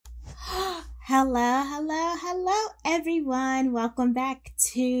Hello, everyone. Welcome back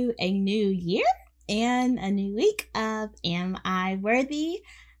to a new year and a new week of Am I Worthy?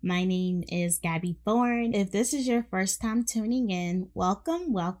 My name is Gabby Thorne. If this is your first time tuning in,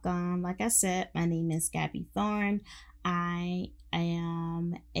 welcome. Like I said, my name is Gabby Thorne. I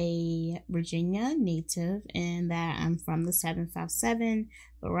am a Virginia native and that I'm from the 757,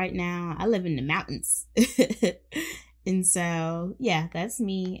 but right now I live in the mountains. And so, yeah, that's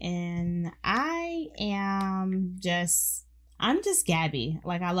me. And I'm just Gabby.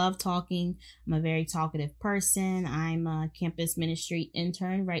 Like, I love talking. I'm a very talkative person. I'm a campus ministry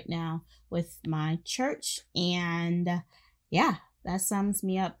intern right now with my church. And yeah, that sums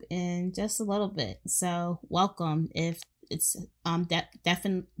me up in just a little bit. So welcome. If it's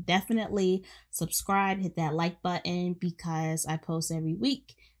definitely subscribe, hit that like button because I post every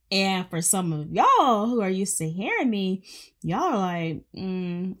week. And for some of y'all who are used to hearing me, y'all are like,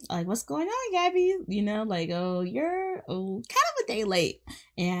 what's going on, Gabby? You know, like, you're kind of a day late.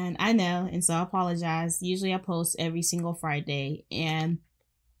 And I know, and so I apologize. Usually I post every single Friday. And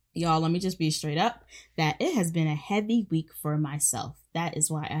y'all, let me just be straight up that it has been a heavy week for myself. That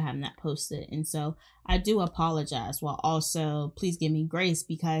is why I have not posted. And so I do apologize. While also, please give me grace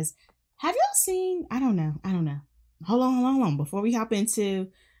because have y'all seen, I don't know. Hold on. Before we hop into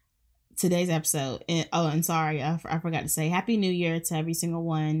today's episode, and sorry, I forgot to say Happy New Year to every single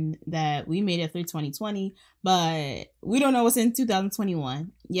one that we made it through 2020, but we don't know what's in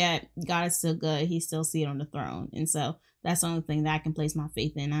 2021 yet. God is still good. He's still seated on the throne. And so that's the only thing that I can place my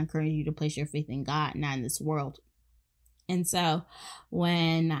faith in. I encourage you to place your faith in God, not in this world. And so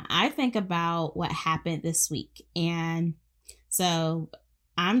when I think about what happened this week, and so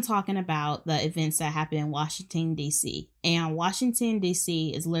I'm talking about the events that happened in Washington, D.C. And Washington,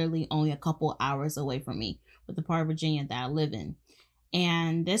 D.C. is literally only a couple hours away from me with the part of Virginia that I live in.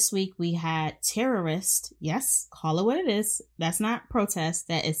 And this week we had terrorists. Yes, call it what it is. That's not protest.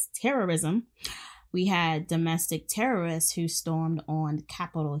 That is terrorism. We had domestic terrorists who stormed on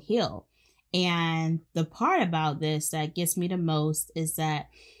Capitol Hill. And the part about this that gets me the most is that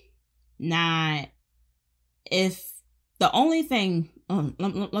the only thing,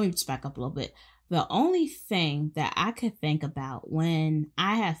 let me just back up a little bit. The only thing that I could think about when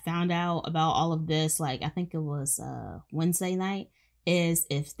I had found out about all of this, like I think it was Wednesday night, is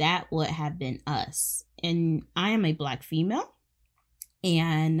if that would have been us. And I am a Black female,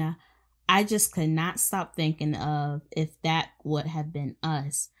 and I just could not stop thinking of if that would have been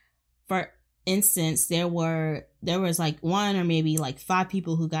us. For instance, there was like one or maybe like 5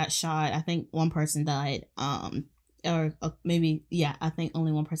 people who got shot. I think one person died. Or maybe, yeah, I think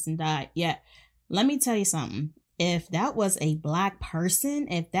only one person died. Yeah. Let me tell you something. If that was a Black person,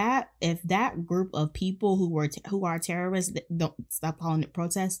 if that group of people who are terrorists, don't stop calling it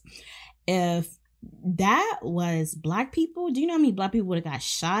protest. If that was Black people, do you know how many Black people would have got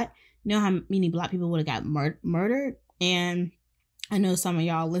shot? You know how many Black people would have got murdered? And I know some of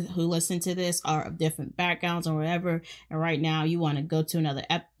y'all who listen to this are of different backgrounds or whatever, and right now you want to go to another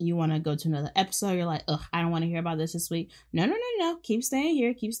episode. You're like, ugh, I don't want to hear about this week. No. Keep staying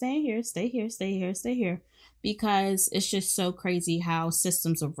here. Stay here. Because it's just so crazy how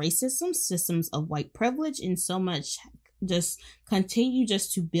systems of racism, systems of white privilege, and so much just continue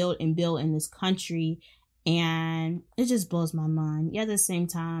just to build in this country, and it just blows my mind. Yet at the same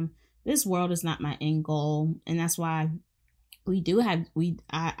time, this world is not my end goal, and that's why I do have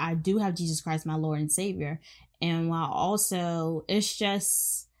Jesus Christ, my Lord and Savior. And while also it's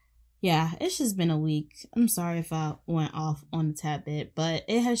just been a week. I'm sorry if I went off on a tad bit, but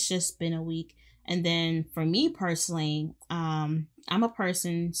it has just been a week. And then for me personally, I'm a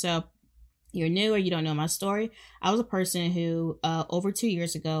person, so you're new or you don't know my story. I was a person who over 2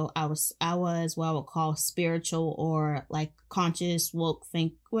 years ago, I was what I would call spiritual or like conscious, woke,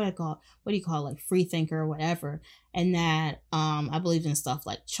 what do you call it? Like free thinker or whatever. And that I believed in stuff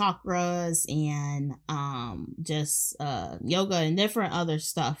like chakras and just yoga and different other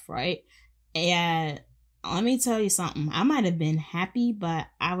stuff, right? And let me tell you something. I might have been happy, but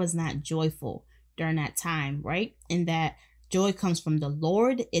I was not joyful during that time, right? And that joy comes from the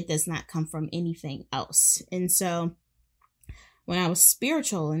Lord. It does not come from anything else. And so when I was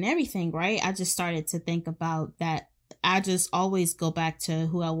spiritual and everything, right, I just started to think about that. I just always go back to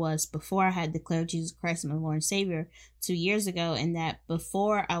who I was before I had declared Jesus Christ my Lord and Savior 2 years ago. And that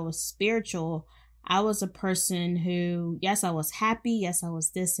before I was spiritual, I was a person who, yes, I was happy. Yes, I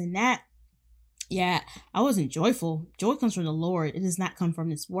was this and that. Yeah, I wasn't joyful. Joy comes from the Lord. It does not come from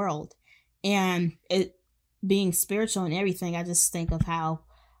this world. And being spiritual and everything, I just think of how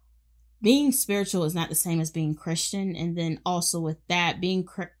being spiritual is not the same as being Christian. And then also with that, being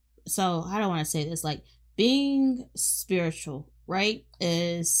so how do I want to say this? Like, being spiritual, right,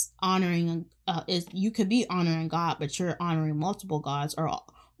 is honoring, is, you could be honoring God, but you're honoring multiple gods,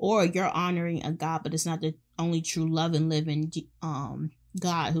 or you're honoring a God, but it's not the only true love and living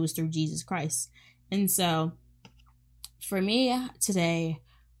God, who is through Jesus Christ. And so for me today,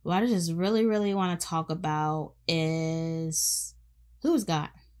 what I just really, really want to talk about is, who is God?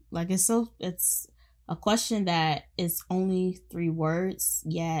 Like, it's a question that is only 3 words,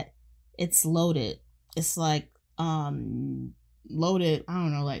 yet it's loaded. It's like loaded, I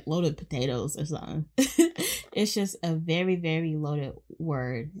don't know, like loaded potatoes or something. It's just a very, very loaded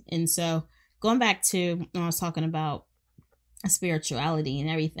word. And so going back to when I was talking about spirituality and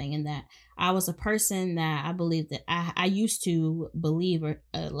everything, and that I was a person that I believe that I used to believe, or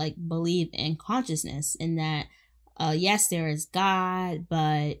believe in consciousness, in that yes, there is God,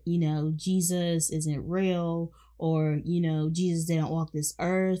 but Jesus isn't real, or Jesus didn't walk this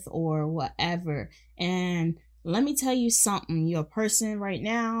earth, or whatever. And let me tell you something, you're a person right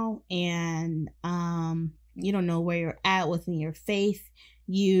now, and you don't know where you're at within your faith.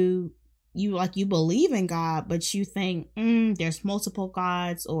 You believe in God, but you think there's multiple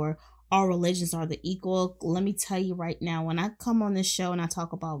gods, or all religions are the equal. Let me tell you right now, when I come on this show and I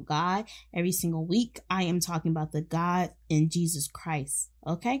talk about God every single week, I am talking about the God in Jesus Christ.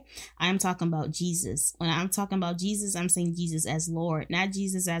 Okay? I am talking about Jesus. When I'm talking about Jesus, I'm saying Jesus as Lord, not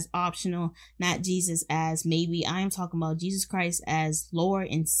Jesus as optional, not Jesus as maybe. I am talking about Jesus Christ as Lord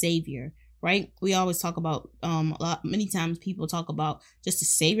and Savior. Right? We always talk about many times people talk about just the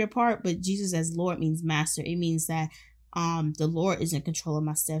Savior part, but Jesus as Lord means master. It means that the Lord is in control of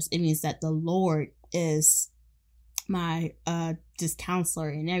my steps. It means that the Lord is my just counselor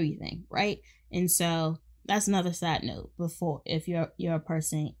and everything, right? And so that's another side note before, if you're a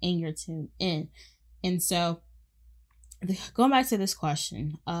person and you're tuned in. And so going back to this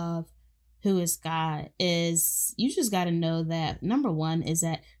question of who is God, is you just got to know that number one is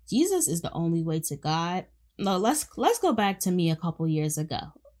that Jesus is the only way to God. No, let's go back to me a couple years ago.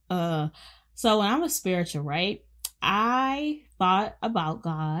 So when I was spiritual, right, I thought about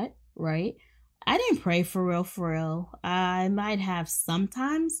God, right? I didn't pray for real. I might have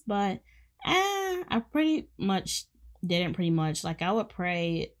sometimes, but I pretty much didn't. Pretty much, like, I would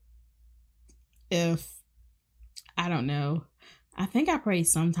pray if, I don't know, I think I prayed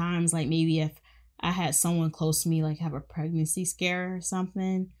sometimes, like maybe if I had someone close to me, like have a pregnancy scare or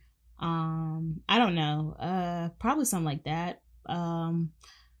something. I don't know. Probably something like that.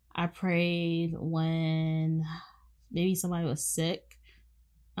 I prayed when maybe somebody was sick,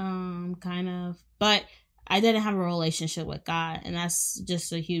 kind of. But I didn't have a relationship with God, and that's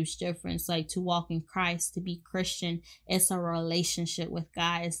just a huge difference. Like, to walk in Christ, to be Christian, it's a relationship with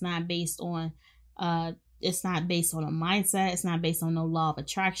God. It's not based on it's not based on a mindset. It's not based on no law of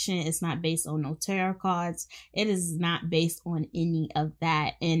attraction. It's not based on no tarot cards. It is not based on any of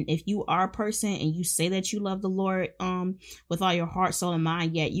that. And if you are a person and you say that you love the Lord with all your heart, soul, and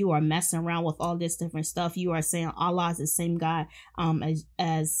mind, yet you are messing around with all this different stuff, you are saying Allah is the same God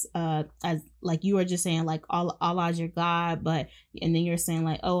as like you are just saying like Allah is your God, but and then you're saying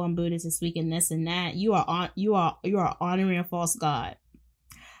like, oh, I'm Buddhist this week and this and that. You are honoring a false God.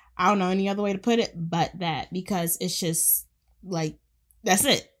 I don't know any other way to put it but that, because it's just like, that's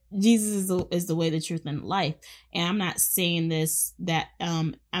it. Jesus is the way, the truth, and life. And I'm not saying this to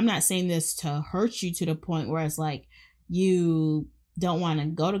hurt you to the point where it's like you don't want to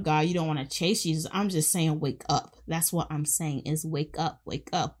go to God, you don't want to chase Jesus. I'm just saying, wake up. That's what I'm saying, is wake up, wake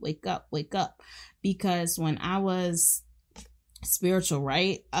up, wake up, wake up. Because when I was spiritual,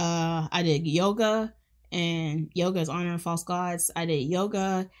 right, I did yoga, and yoga is honoring false gods. I did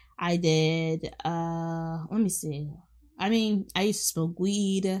yoga. I did, let me see. I mean, I used to smoke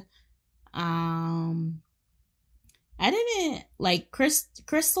weed. I didn't like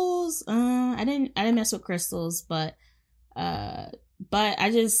crystals. I didn't mess with crystals, but I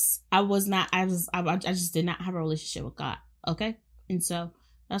just did not have a relationship with God. Okay. And so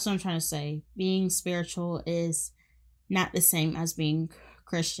that's what I'm trying to say. Being spiritual is not the same as being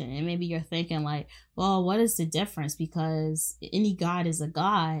Christian. And maybe you're thinking like, well, what is the difference? Because any God is a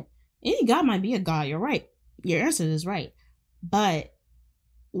God. Any God might be a God. You're right. Your answer is right. But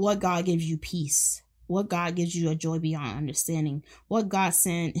what God gives you peace? What God gives you a joy beyond understanding? What God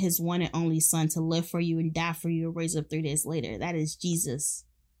sent his one and only son to live for you and die for you and raise up 3 days later? That is Jesus.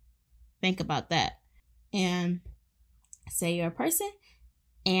 Think about that. And say you're a person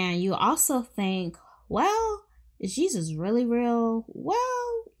and you also think, well, is Jesus really real?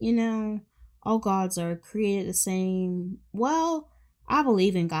 Well, all gods are created the same. Well, I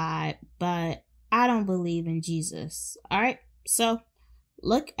believe in God, but I don't believe in Jesus. All right. So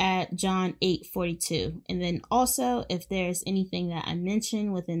look at John 8:42. And then also, if there's anything that I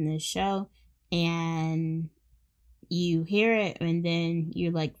mention within this show and you hear it and then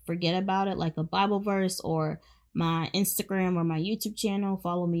you like forget about it, like a Bible verse or my Instagram or my YouTube channel,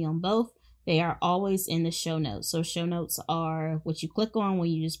 follow me on both. They are always in the show notes. So show notes are what you click on when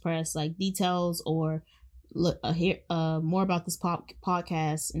you just press like details or look hear more about this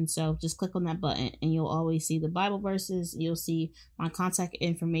podcast. And so just click on that button and you'll always see the Bible verses. You'll see my contact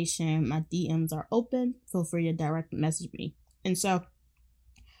information. My DMs are open. Feel free to direct message me. And so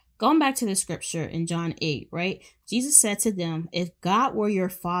going back to the scripture in John 8, right? Jesus said to them, if God were your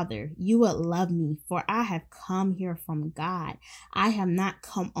father, you would love me, for I have come here from God. I have not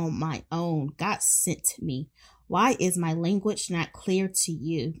come on my own. God sent me. Why is my language not clear to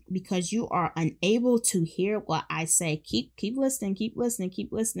you? Because you are unable to hear what I say. Keep listening, keep listening,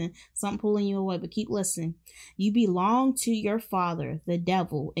 keep listening. Something pulling you away, but keep listening. You belong to your father, the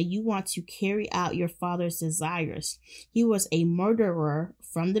devil, and you want to carry out your father's desires. He was a murderer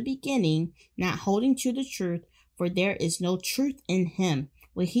from the beginning, not holding to the truth, for there is no truth in him.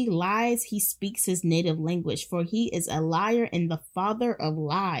 When he lies, he speaks his native language, for he is a liar and the father of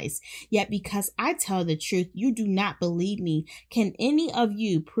lies. Yet because I tell the truth, you do not believe me. Can any of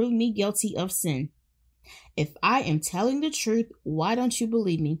you prove me guilty of sin? If I am telling the truth, why don't you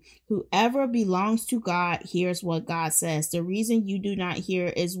believe me? Whoever belongs to God hears what God says. The reason you do not hear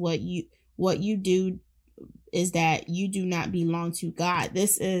is what you do is that you do not belong to God.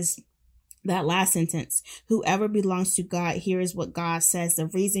 This is that last sentence. Whoever belongs to God hears what God says. The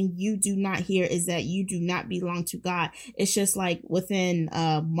reason you do not hear is that you do not belong to God. It's just like within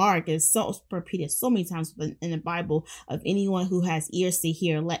Mark, it's so repeated so many times in the Bible of anyone who has ears to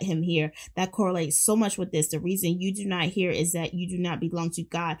hear, let him hear. That correlates so much with this. The reason you do not hear is that you do not belong to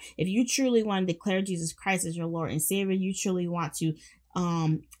God. If you truly want to declare Jesus Christ as your Lord and Savior, you truly want to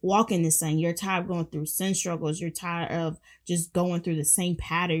walk in this thing. You're tired of going through sin struggles. You're tired of just going through the same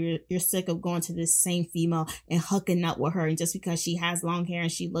pattern. You're sick of going to this same female and hooking up with her. And just because she has long hair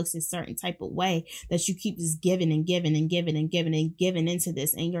and she looks a certain type of way, that you keep just giving and giving and giving and giving and giving into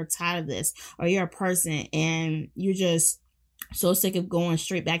this, and you're tired of this. Or you're a person and you're just so sick of going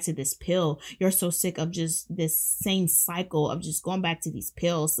straight back to this pill. You're so sick of just this same cycle of just going back to these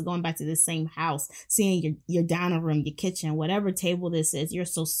pills, going back to the same house, seeing your dining room, your kitchen, whatever table this is. You're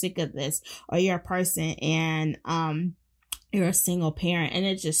so sick of this. Or you're a person and you're a single parent and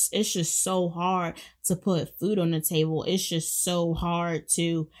it's just so hard to put food on the table. It's just so hard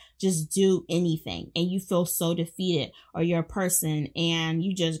to just do anything and you feel so defeated. Or you're a person and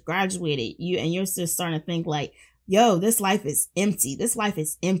you just graduated and you're just starting to think like, yo, this life is empty. This life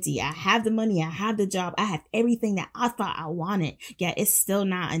is empty. I have the money. I have the job. I have everything that I thought I wanted. Yet it's still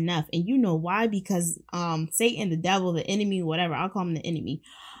not enough. And you know why? Because Satan, the devil, the enemy, whatever, I'll call him the enemy.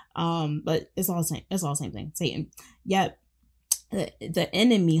 But it's all the same. It's all the same thing. Satan. Yet the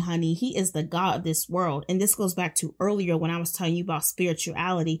enemy, honey, he is the God of this world. And this goes back to earlier when I was telling you about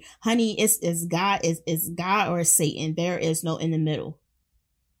spirituality. Honey, is God or is Satan. There is no in the middle.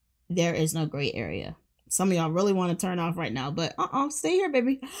 There is no gray area. Some of y'all really want to turn off right now, but stay here,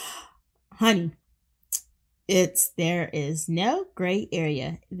 baby. Honey, there is no gray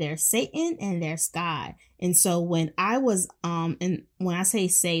area. There's Satan and there's God. And so when I was, and when I say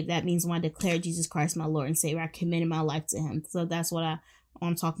saved, that means when I declared Jesus Christ my Lord and Savior, I committed my life to him. So that's what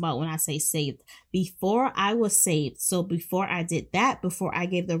I'm talking about when I say saved. Before I was saved, so before I did that, before I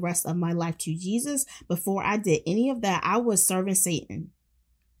gave the rest of my life to Jesus, before I did any of that, I was serving Satan.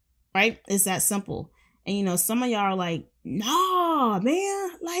 Right? It's that simple. And, you know, some of y'all are like, nah, man,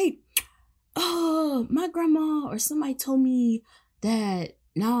 like, oh, my grandma or somebody told me that,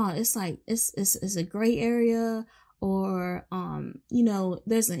 nah, it's like, it's a gray area or, you know,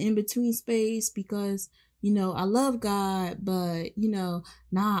 there's an in-between space because, you know, I love God, but, you know,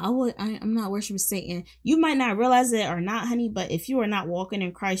 nah, I'm not worshiping Satan. You might not realize it or not, honey, but if you are not walking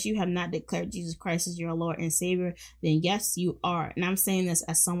in Christ, you have not declared Jesus Christ as your Lord and Savior, then yes, you are. And I'm saying this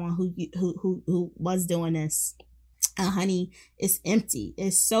as someone who was doing this. Honey, it's empty.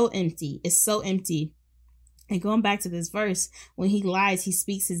 It's so empty. It's so empty. And going back to this verse, when he lies, he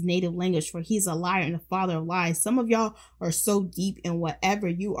speaks his native language, for he's a liar and the father of lies. Some of y'all are so deep in whatever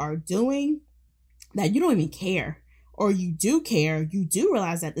you are doing that you don't even care, or you do care. You do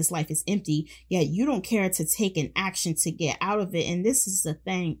realize that this life is empty, yet you don't care to take an action to get out of it. And this is the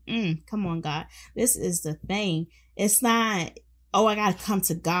thing. Come on, God. This is the thing. It's not, oh, I got to come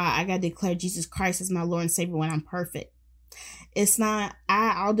to God. I got to declare Jesus Christ as my Lord and Savior when I'm perfect. It's not,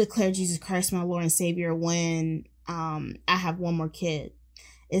 I'll declare Jesus Christ my Lord and Savior when I have one more kid.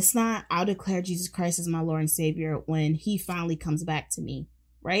 It's not, I'll declare Jesus Christ as my Lord and Savior when he finally comes back to me.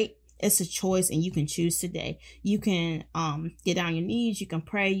 right? It's a choice, and you can choose today. You can get on your knees, you can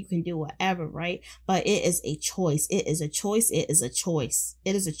pray, you can do whatever, right? But it is a choice. It is a choice. It is a choice.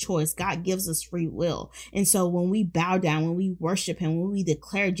 It is a choice. God gives us free will. And so when we bow down, when we worship him, when we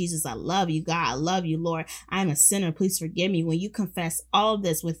declare, Jesus, I love you, God, I love you, Lord, I'm a sinner, please forgive me. When you confess all of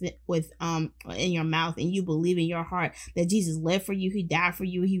this with in your mouth, and you believe in your heart that Jesus lived for you, he died for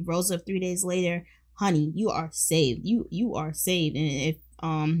you, he rose up 3 days later, honey, you are saved. You are saved. And if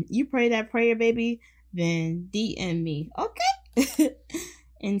you pray that prayer, baby, then DM me. Okay.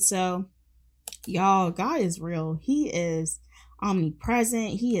 And so, y'all, God is real. He is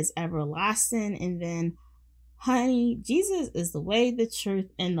omnipresent. He is everlasting. And then, honey, Jesus is the way, the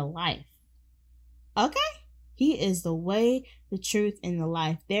truth, and the life. Okay? He is the way, the truth, and the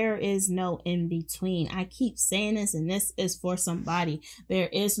life. There is no in between. I keep saying this, and this is for somebody. There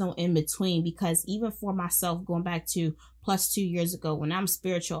is no in between, because even for myself, going back to plus 2 years ago, when I'm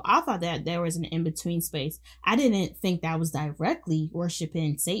spiritual, I thought that there was an in between space. I didn't think that I was directly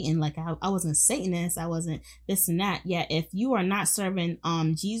worshiping Satan. Like I wasn't Satanist. I wasn't this and that. Yet if you are not serving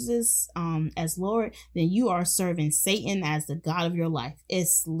Jesus as Lord, then you are serving Satan as the God of your life.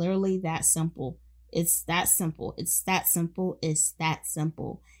 It's literally that simple. It's that simple. It's that simple. It's that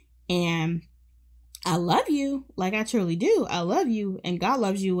simple. And I love you. Like, I truly do. I love you. And God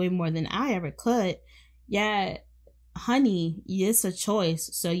loves you way more than I ever could. Yeah, honey, it's a choice.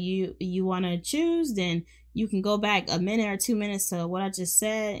 So you want to choose, then you can go back a minute or 2 minutes to what I just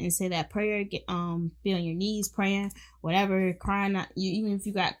said and say that prayer. Be on your knees praying, whatever, crying. Even if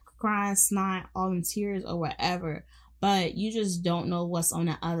you got crying, snot, all in tears or whatever. But you just don't know what's on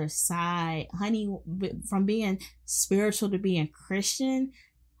the other side. Honey, from being spiritual to being Christian,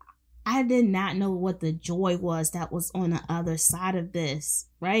 I did not know what the joy was that was on the other side of this,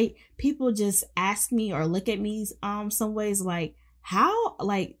 right? People just ask me or look at me some ways like, how,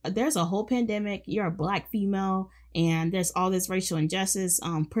 like, there's a whole pandemic, you're a Black female, and there's all this racial injustice,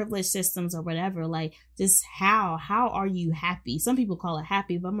 privilege systems or whatever. Like, just how are you happy? Some people call it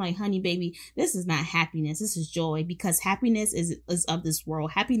happy, but I'm like, honey, baby, this is not happiness. This is joy, because happiness is of this world.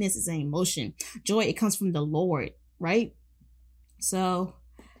 Happiness is an emotion. Joy, it comes from the Lord, right? So,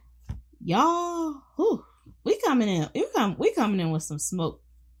 y'all, we coming in with some smoke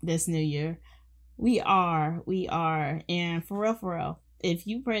this new year. We are. And for real, if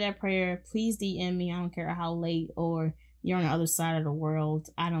you pray that prayer, please DM me. I don't care how late, or you're on the other side of the world,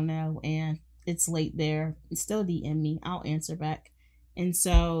 I don't know, and it's late there, still DM me. I'll answer back. And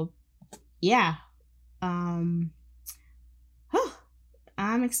so, yeah, I'm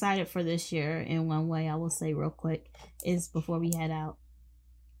excited for this year. In one way, I will say real quick, is before we head out,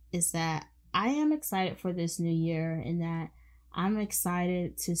 is that I am excited for this new year, and that I'm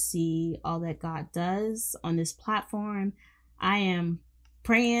excited to see all that God does on this platform. I am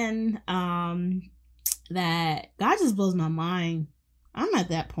praying that God just blows my mind. I'm at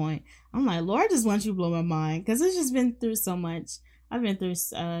that point. I'm like, Lord, I just want you to blow my mind, because it's just been through so much. I've been through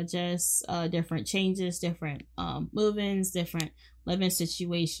different changes, different movings, different living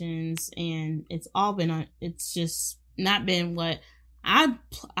situations, and it's just not been what I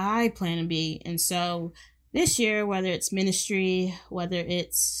plan to be. And so this year, whether it's ministry, whether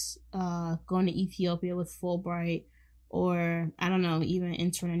it's going to Ethiopia with Fulbright, or I don't know, even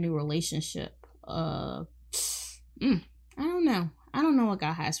entering a new relationship, I don't know what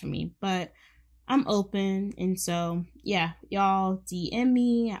God has for me, but I'm open. And so, yeah, y'all DM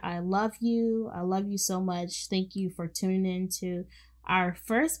me. I love you so much. Thank you for tuning in to our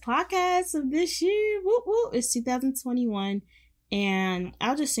first podcast of this year. Woo woo! It's 2021. And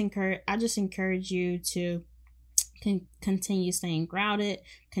I'll just encourage you to continue staying grounded,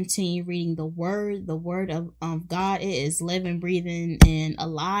 continue reading the word of God. It is living, breathing, and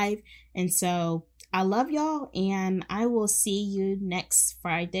alive. And so I love y'all, and I will see you next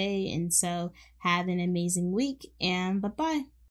Friday. And so have an amazing week, and bye-bye.